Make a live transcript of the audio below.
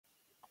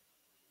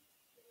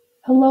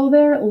Hello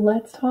there.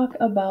 Let's talk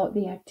about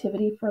the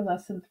activity for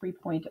lesson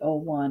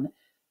 3.01,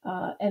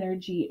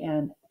 energy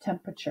and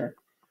temperature.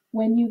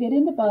 When you get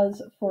into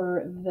Buzz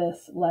for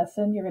this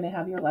lesson, you're going to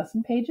have your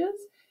lesson pages,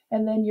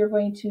 and then you're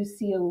going to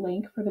see a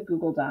link for the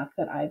Google Doc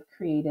that I've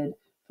created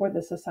for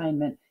this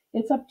assignment.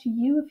 It's up to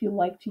you. If you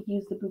like to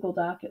use the Google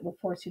Doc, it will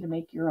force you to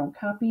make your own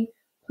copy.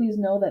 Please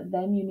know that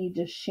then you need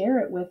to share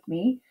it with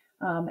me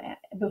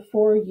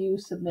before you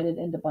submit it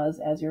into Buzz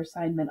as your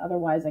assignment.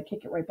 Otherwise, I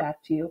kick it right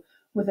back to you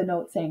with a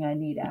note saying I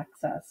need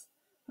access.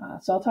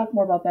 So I'll talk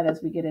more about that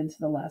as we get into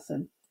the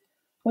lesson.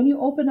 When you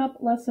open up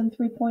lesson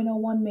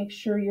 3.01, make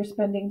sure you're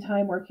spending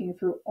time working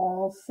through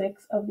all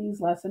 6 of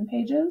these lesson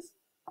pages.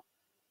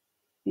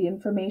 The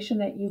information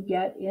that you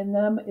get in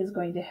them is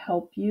going to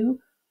help you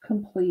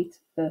complete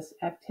this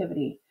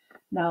activity.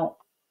 Now,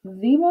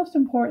 the most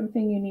important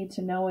thing you need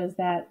to know is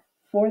that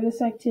for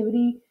this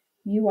activity,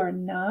 you are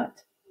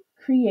not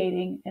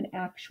creating an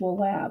actual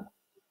lab.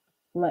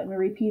 Let me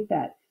repeat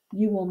that.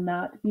 You will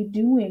not be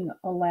doing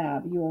a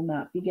lab. You will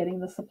not be getting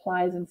the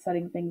supplies and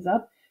setting things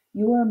up.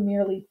 You are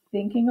merely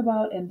thinking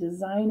about and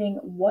designing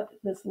what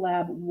this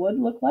lab would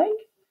look like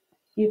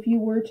if you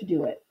were to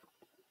do it.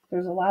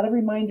 There's a lot of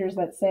reminders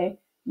that say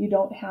you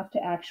don't have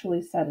to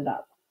actually set it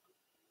up.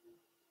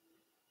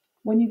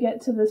 When you get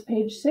to this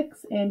page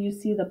 6 and you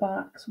see the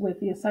box with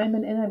the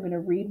assignment in it, I'm going to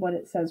read what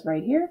it says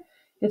right here.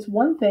 It's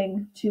one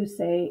thing to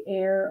say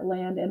air,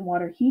 land, and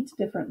water heat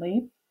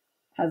differently.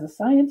 As a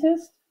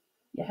scientist,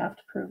 you have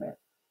to prove it.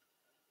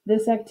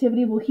 This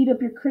activity will heat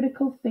up your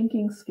critical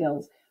thinking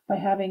skills by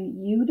having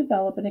you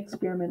develop an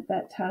experiment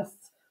that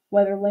tests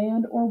whether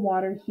land or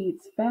water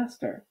heats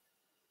faster.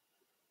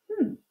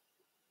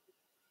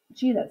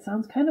 Gee, that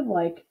sounds kind of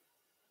like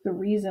the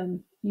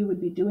reason you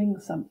would be doing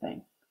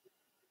something.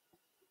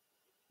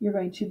 You're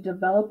going to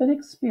develop an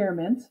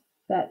experiment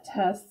that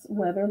tests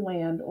whether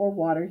land or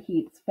water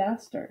heats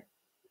faster.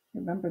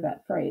 Remember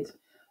that phrase.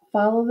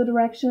 Follow the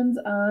directions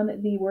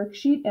on the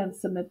worksheet and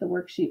submit the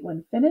worksheet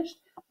when finished.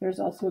 There's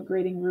also a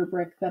grading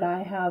rubric that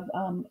I have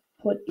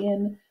put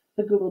in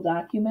the Google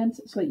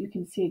document so that you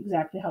can see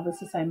exactly how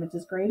this assignment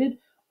is graded,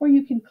 or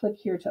you can click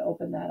here to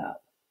open that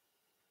up.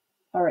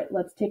 All right,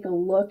 let's take a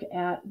look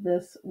at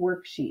this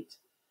worksheet.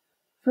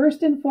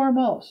 First and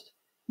foremost,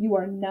 you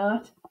are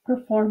not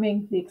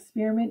performing the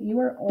experiment, you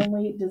are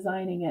only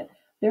designing it.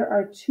 There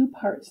are 2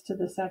 parts to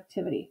this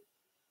activity.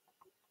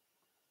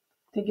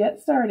 To get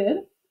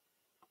started,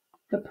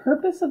 the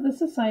purpose of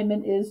this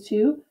assignment is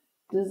to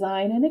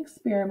design an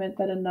experiment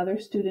that another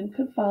student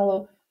could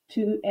follow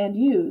and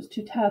use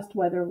to test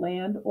whether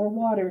land or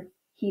water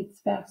heats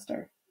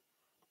faster.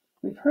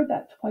 We've heard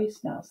that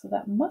twice now, so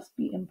that must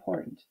be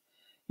important.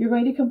 You're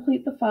going to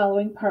complete the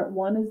following. Part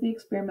 1 is the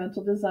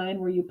experimental design,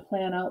 where you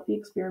plan out the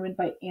experiment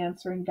by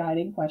answering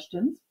guiding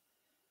questions.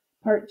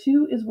 Part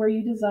 2 is where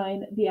you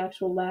design the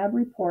actual lab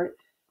report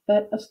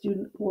that a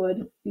student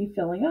would be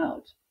filling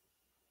out.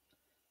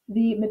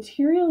 The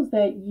materials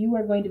that you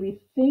are going to be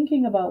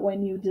thinking about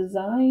when you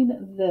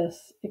design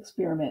this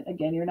experiment,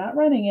 again, you're not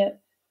running it,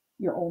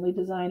 you're only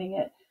designing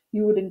it.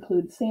 You would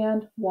include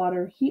sand,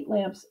 water, heat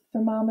lamps,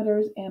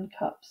 thermometers, and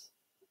cups.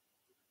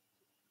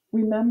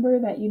 Remember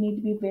that you need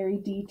to be very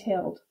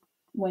detailed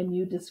when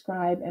you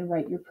describe and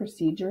write your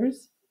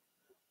procedures.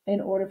 In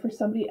order for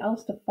somebody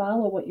else to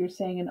follow what you're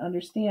saying and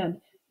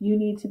understand, you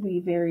need to be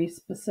very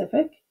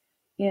specific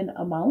in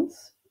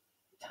amounts,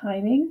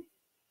 timing,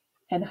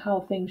 and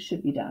how things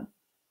should be done.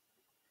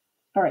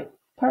 All right,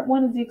 part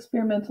 1 is the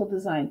experimental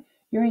design.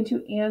 You're going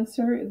to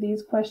answer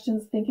these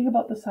questions thinking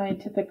about the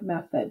scientific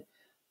method.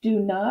 Do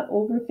not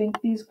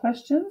overthink these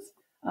questions.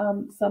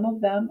 Some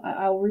of them,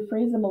 I'll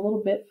rephrase them a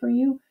little bit for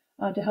you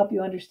to help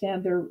you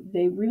understand.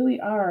 They really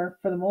are,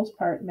 for the most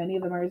part, many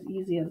of them are as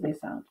easy as they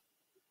sound.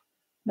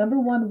 Number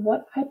 1,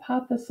 what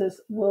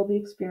hypothesis will the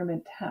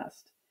experiment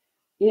test?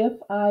 If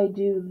I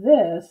do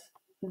this,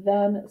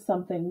 then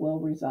something will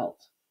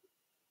result.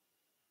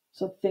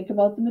 So think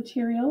about the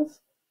materials,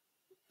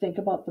 think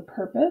about the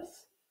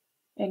purpose,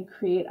 and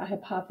create a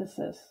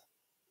hypothesis.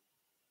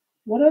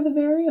 What are the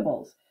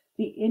variables?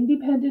 The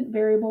independent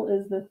variable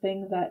is the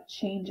thing that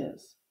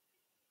changes.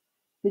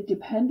 The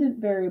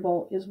dependent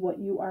variable is what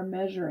you are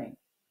measuring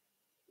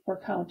or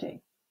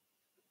counting.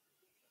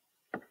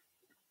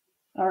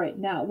 All right,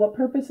 now what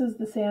purpose is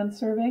the sand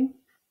serving?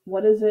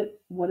 What is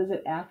it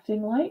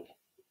acting like?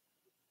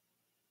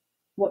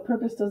 What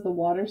purpose does the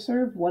water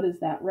serve? What is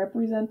that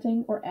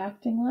representing or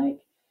acting like?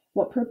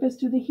 What purpose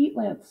do the heat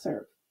lamps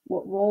serve?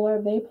 What role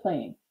are they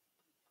playing?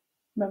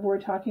 Remember, we're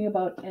talking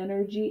about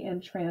energy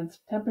and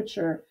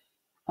temperature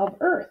of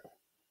Earth.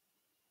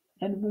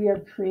 And we are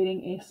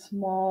creating a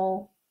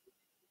small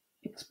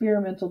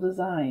experimental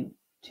design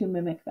to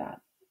mimic that.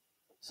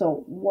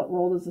 So what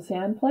role does the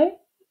sand play?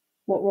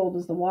 What role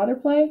does the water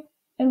play?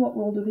 And what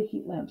role do the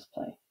heat lamps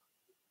play?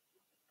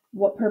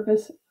 What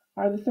purpose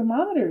are the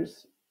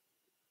thermometers?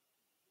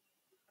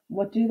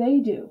 What do they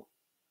do?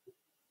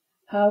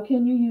 How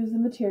can you use the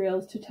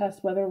materials to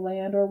test whether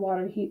land or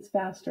water heats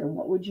faster?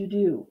 What would you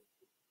do?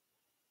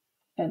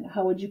 And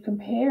how would you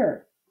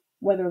compare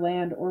whether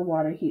land or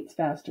water heats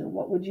faster.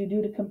 What would you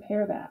do to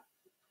compare that?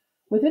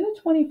 Within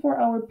a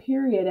 24-hour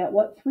period, at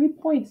what 3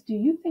 points do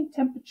you think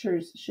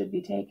temperatures should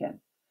be taken?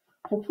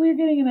 Hopefully you're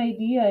getting an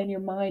idea in your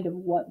mind of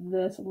what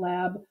this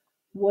lab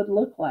would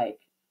look like.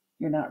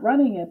 You're not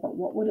running it, but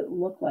what would it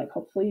look like?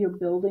 Hopefully you're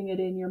building it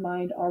in your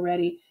mind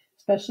already,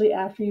 especially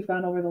after you've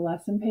gone over the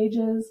lesson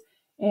pages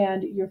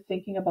and you're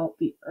thinking about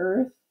the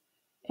earth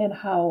and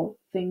how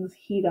things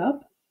heat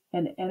up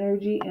and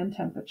energy and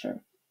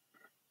temperature.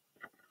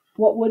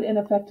 What would an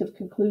effective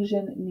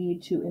conclusion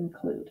need to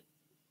include?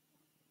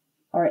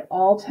 All right,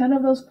 all 10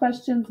 of those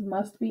questions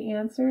must be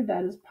answered.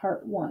 That is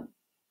part 1.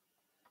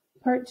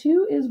 Part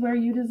 2 is where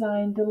you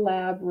design the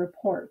lab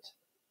report.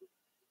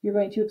 You're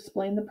going to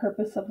explain the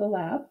purpose of the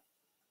lab,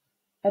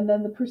 and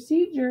then the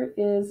procedure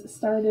is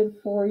started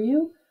for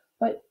you,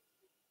 but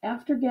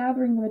after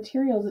gathering the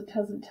materials, it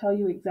doesn't tell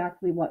you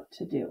exactly what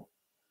to do.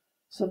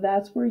 So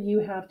that's where you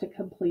have to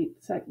complete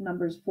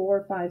numbers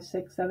 4, 5,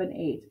 6, 7,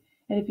 8.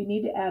 And if you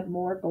need to add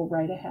more, go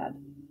right ahead.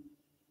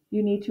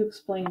 You need to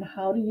explain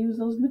how to use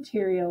those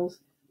materials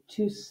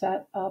to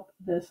set up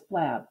this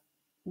lab.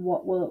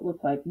 What will it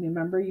look like?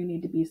 Remember, you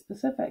need to be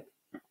specific.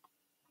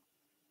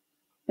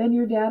 Then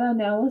your data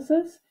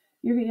analysis,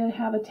 you're going to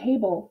have a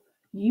table.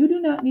 You do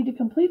not need to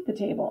complete the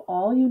table.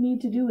 All you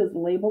need to do is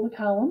label the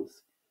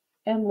columns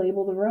and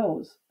label the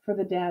rows for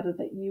the data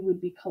that you would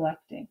be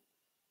collecting.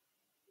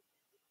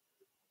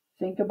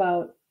 Think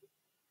about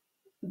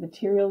the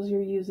materials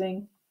you're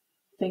using.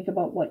 Think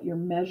about what you're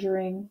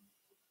measuring.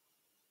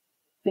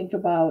 Think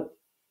about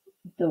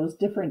those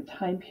different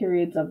time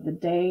periods of the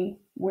day.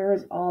 Where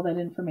is all that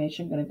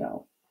information going to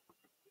go?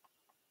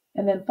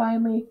 And then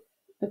finally,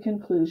 the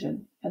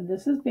conclusion. And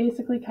this is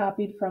basically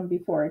copied from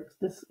before.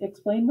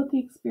 Explain what the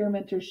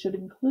experimenters should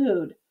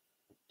include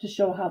to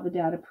show how the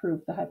data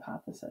prove the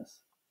hypothesis.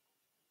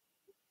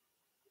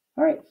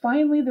 All right,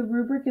 finally, the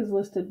rubric is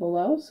listed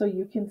below so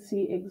you can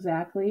see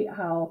exactly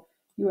how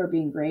you are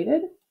being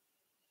graded,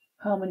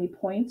 how many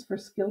points for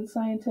skilled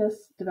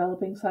scientists,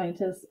 developing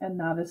scientists, and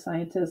novice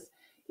scientists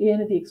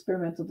in the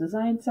experimental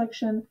design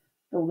section,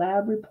 the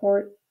lab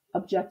report,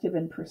 objective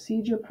and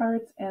procedure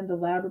parts, and the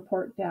lab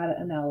report data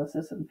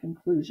analysis and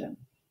conclusion.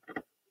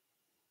 All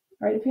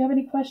right, if you have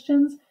any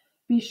questions,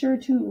 be sure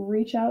to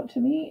reach out to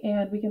me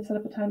and we can set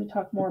up a time to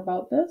talk more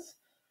about this.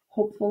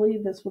 Hopefully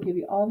this will give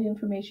you all the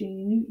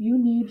information you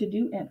need to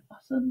do an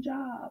awesome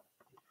job.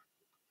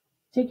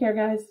 Take care,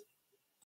 guys.